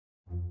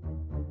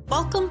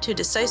Welcome to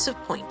Decisive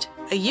Point,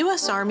 a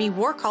U.S. Army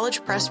War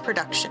College Press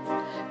production,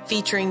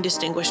 featuring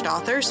distinguished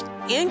authors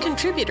and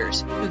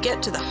contributors who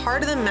get to the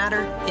heart of the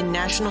matter in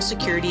national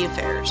security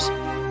affairs.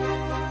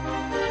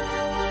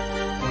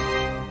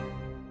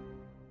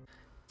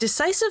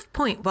 Decisive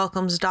Point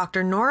welcomes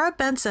Dr. Nora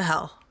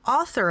Bensahel,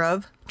 author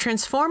of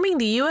Transforming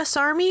the U.S.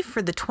 Army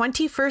for the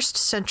 21st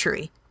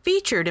Century,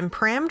 featured in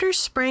Parameter's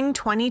Spring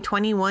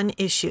 2021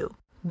 issue.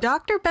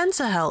 Dr.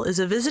 Bensahel is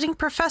a visiting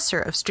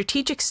professor of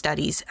strategic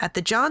studies at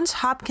the Johns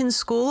Hopkins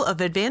School of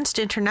Advanced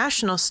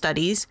International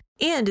Studies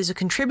and is a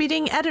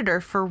contributing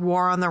editor for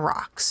War on the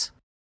Rocks.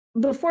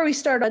 Before we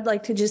start, I'd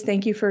like to just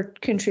thank you for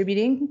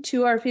contributing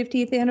to our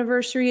 50th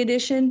anniversary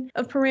edition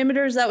of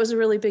Parameters. That was a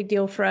really big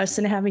deal for us,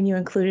 and having you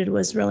included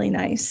was really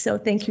nice. So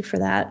thank you for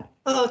that.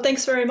 Oh,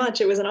 thanks very much.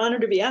 It was an honor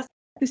to be asked.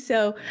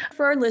 So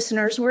for our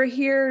listeners, we're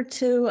here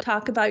to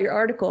talk about your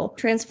article,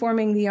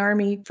 Transforming the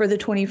Army for the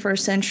 21st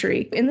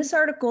Century. In this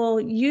article,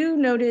 you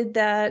noted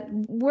that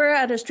we're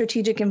at a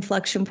strategic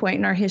inflection point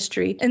in our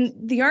history, and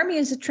the Army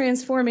is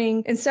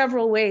transforming in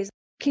several ways.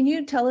 Can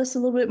you tell us a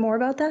little bit more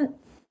about that?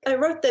 I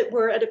wrote that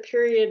we're at a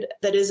period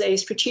that is a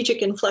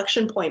strategic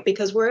inflection point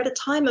because we're at a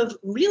time of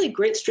really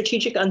great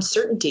strategic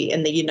uncertainty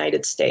in the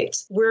United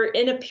States. We're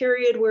in a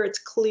period where it's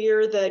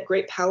clear that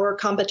great power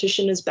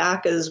competition is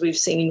back, as we've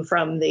seen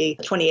from the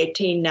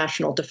 2018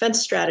 National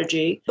Defense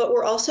Strategy, but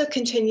we're also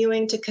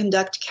continuing to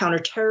conduct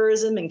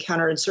counterterrorism and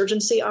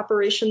counterinsurgency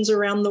operations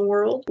around the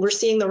world. We're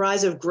seeing the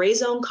rise of gray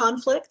zone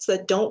conflicts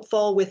that don't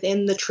fall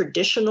within the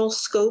traditional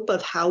scope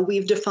of how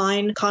we've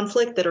defined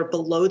conflict, that are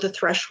below the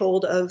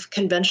threshold of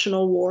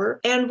conventional war.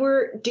 And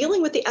we're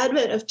dealing with the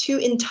advent of two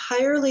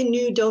entirely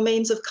new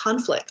domains of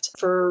conflict.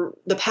 For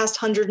the past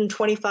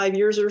 125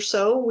 years or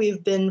so,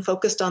 we've been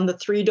focused on the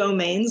three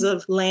domains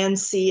of land,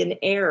 sea, and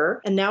air.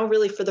 And now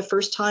really for the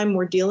first time,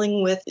 we're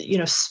dealing with,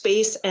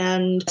 space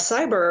and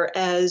cyber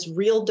as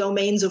real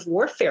domains of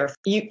warfare.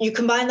 You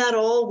combine that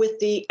all with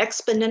the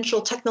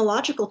exponential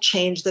technological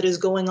change that is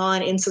going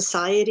on in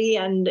society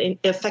and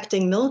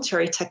affecting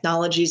military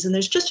technologies. And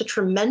there's just a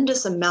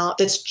tremendous amount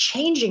that's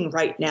changing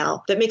right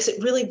now that makes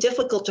it really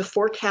difficult to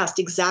forecast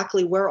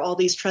exactly where all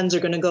these trends are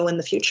going to go in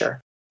the future.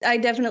 I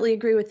definitely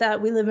agree with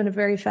that. We live in a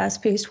very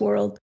fast-paced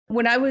world.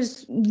 When I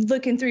was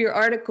looking through your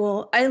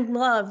article, I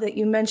love that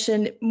you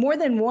mentioned more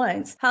than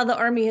once how the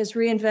Army has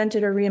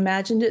reinvented or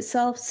reimagined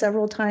itself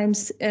several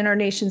times in our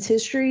nation's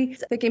history.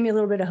 That gave me a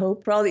little bit of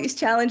hope for all these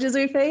challenges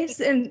we face.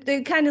 And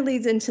it kind of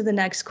leads into the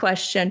next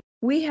question.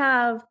 We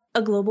have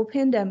a global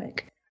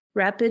pandemic,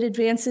 rapid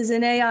advances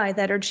in AI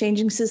that are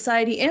changing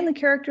society and the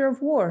character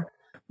of war,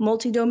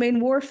 multi-domain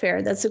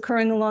warfare that's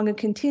occurring along a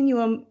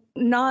continuum,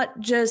 not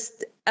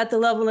just at the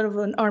level of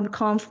an armed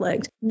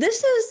conflict.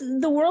 This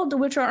is the world to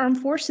which our armed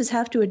forces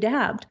have to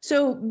adapt.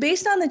 So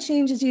based on the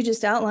changes you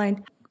just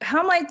outlined,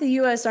 how might the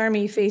U.S.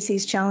 Army face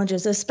these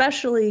challenges,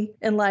 especially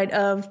in light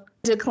of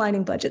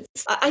declining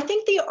budgets? I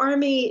think the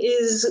Army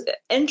is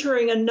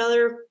entering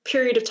another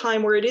period of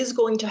time where it is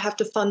going to have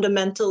to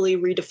fundamentally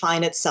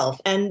redefine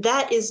itself. And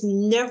that is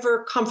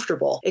never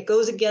comfortable. It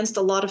goes against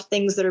a lot of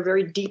things that are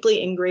very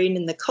deeply ingrained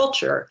in the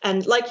culture.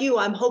 And like you,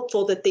 I'm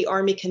hopeful that the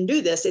Army can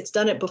do this. It's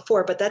done it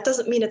before, but that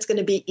doesn't mean it's going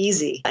to be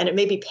easy. And it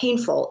may be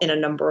painful in a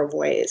number of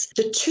ways.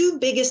 The two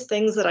biggest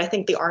things that I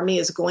think the Army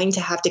is going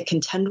to have to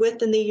contend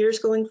with in the years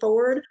going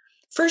forward,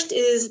 first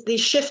is the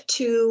shift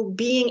to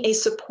being a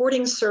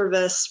supporting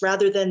service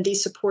rather than the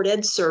support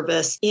ed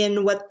service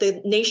in what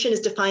the nation is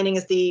defining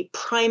as the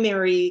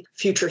primary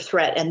future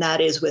threat, and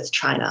that is with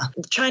China.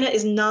 China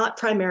is not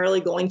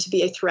primarily going to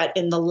be a threat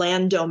in the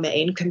land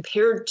domain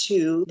compared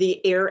to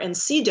the air and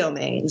sea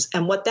domains.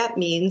 And what that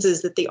means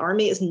is that the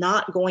Army is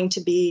not going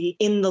to be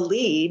in the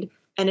lead.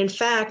 And in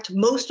fact,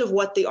 most of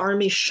what the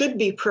Army should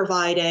be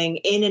providing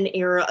in an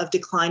era of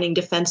declining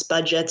defense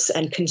budgets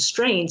and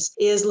constraints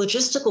is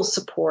logistical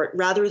support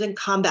rather than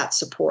combat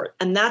support.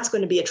 And that's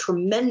going to be a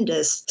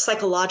tremendous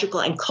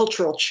psychological and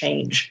cultural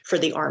change for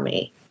the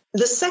Army.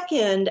 The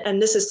second,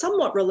 and this is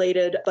somewhat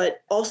related,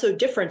 but also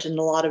different in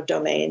a lot of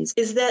domains,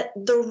 is that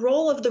the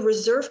role of the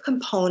reserve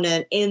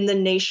component in the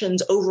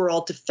nation's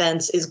overall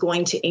defense is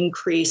going to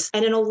increase.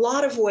 And in a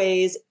lot of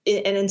ways,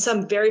 and in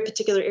some very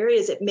particular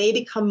areas, it may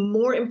become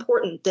more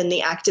important than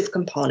the active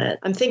component.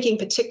 I'm thinking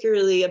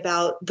particularly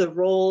about the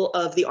role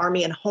of the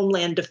Army and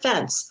Homeland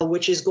Defense,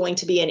 which is going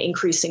to be an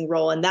increasing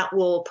role. And that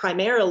will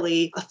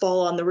primarily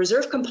fall on the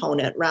reserve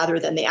component rather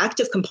than the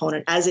active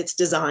component as it's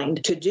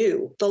designed to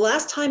do. The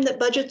last time that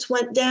budgets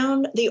went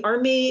down, the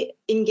Army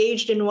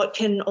engaged in what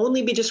can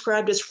only be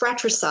described as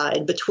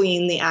fratricide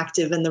between the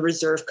active and the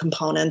reserve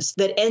components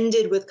that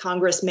ended with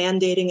Congress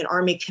mandating an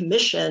Army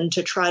commission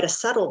to try to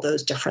settle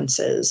those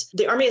differences.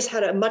 The Army has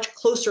had a much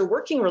closer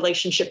working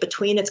relationship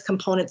between its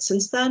components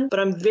since then, but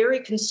I'm very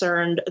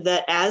concerned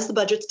that as the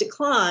budgets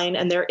decline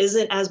and there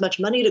isn't as much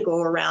money to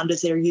go around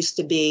as there used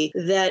to be,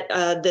 that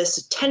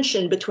this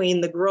tension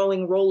between the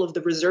growing role of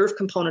the reserve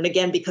component,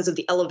 again, because of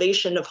the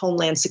elevation of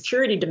homeland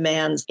security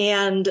demands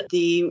and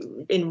the,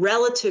 in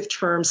relative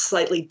terms,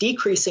 slightly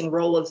decreasing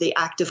role of the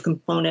active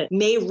component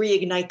may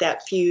reignite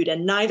that feud,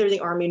 and neither the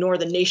Army nor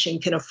the nation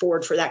can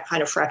afford for that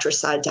kind of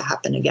fratricide to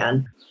happen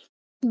again.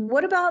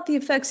 What about the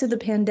effects of the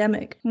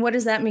pandemic? What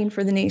does that mean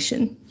for the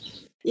nation?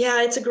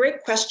 Yeah, it's a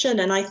great question.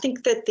 And I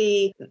think that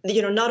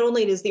not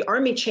only is the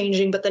Army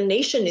changing, but the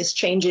nation is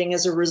changing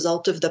as a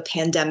result of the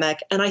pandemic.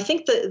 And I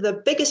think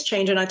the biggest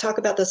change, and I talk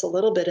about this a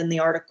little bit in the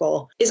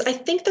article, is I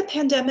think the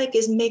pandemic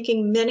is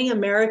making many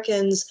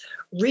Americans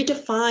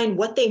redefine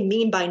what they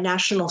mean by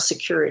national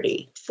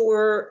security.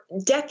 For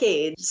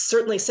decades,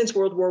 certainly since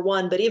World War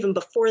I, but even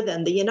before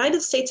then, the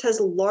United States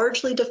has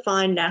largely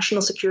defined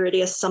national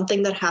security as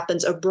something that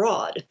happens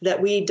abroad,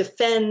 that we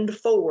defend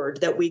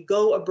forward, that we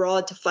go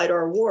abroad to fight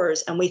our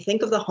wars, and we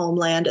think of the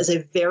homeland as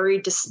a very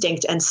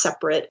distinct and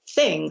separate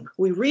thing.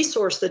 We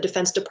resource the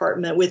Defense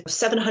Department with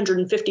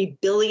 $750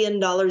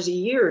 billion a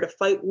year to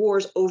fight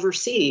wars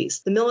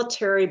overseas. The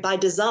military, by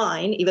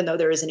design, even though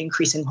there is an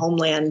increasing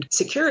homeland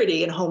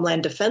security and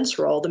homeland defense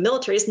role, the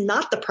military is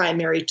not the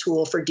primary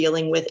tool for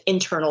dealing with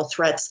internal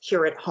threats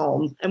here at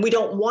home. And we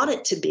don't want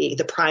it to be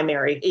the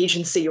primary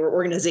agency or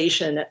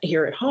organization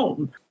here at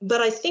home.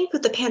 But I think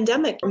with the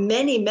pandemic,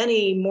 many,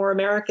 many more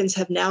Americans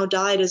have now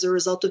died as a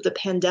result of the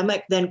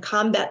pandemic than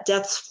combat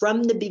deaths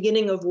from the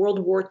beginning of World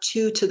War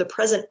II to the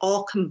present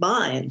all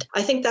combined.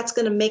 I think that's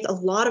going to make a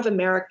lot of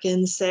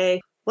Americans say,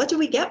 what do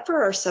we get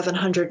for our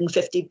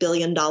 $750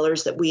 billion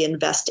that we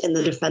invest in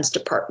the Defense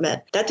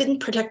Department? That didn't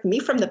protect me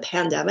from the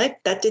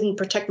pandemic. That didn't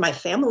protect my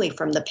family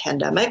from the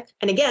pandemic.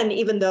 And again,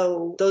 even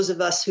though those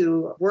of us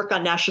who work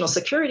on national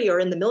security or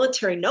in the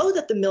military know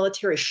that the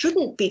military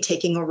shouldn't be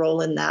taking a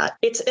role in that,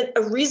 it's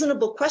a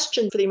reasonable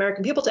question for the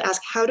American people to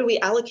ask, how do we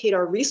allocate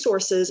our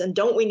resources, and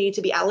don't we need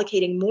to be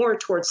allocating more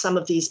towards some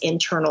of these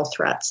internal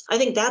threats? I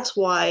think that's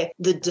why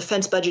the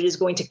defense budget is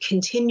going to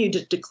continue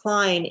to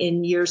decline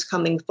in years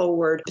coming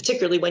forward,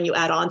 particularly when you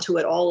add on to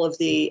it all of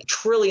the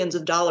trillions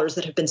of dollars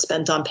that have been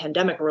spent on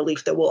pandemic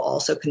relief that will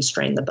also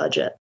constrain the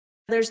budget.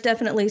 There's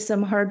definitely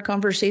some hard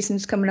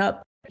conversations coming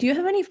up. Do you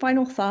have any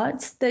final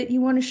thoughts that you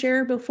want to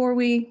share before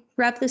we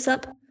wrap this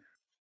up?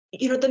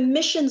 The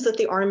missions that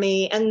the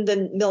Army and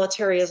the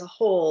military as a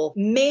whole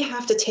may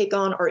have to take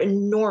on are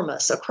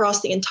enormous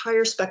across the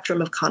entire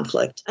spectrum of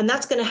conflict. And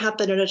that's going to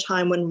happen at a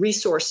time when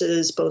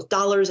resources, both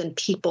dollars and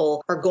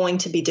people, are going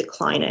to be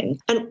declining.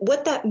 And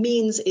what that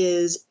means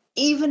is,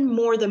 even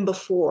more than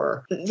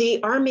before,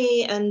 the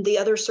Army and the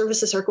other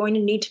services are going to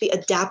need to be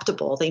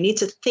adaptable. They need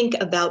to think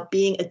about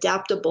being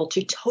adaptable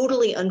to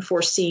totally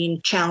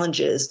unforeseen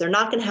challenges. They're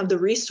not going to have the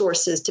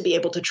resources to be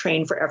able to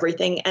train for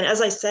everything. And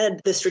as I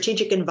said, the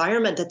strategic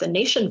environment that the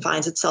nation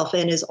finds itself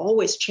in is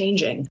always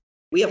changing.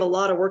 We have a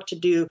lot of work to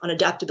do on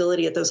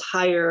adaptability at those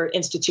higher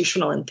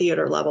institutional and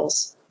theater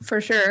levels. For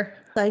sure.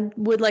 I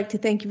would like to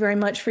thank you very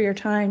much for your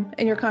time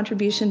and your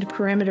contribution to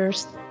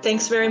Perimeters.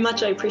 Thanks very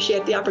much. I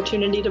appreciate the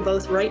opportunity to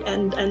both write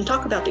and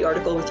talk about the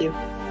article with you.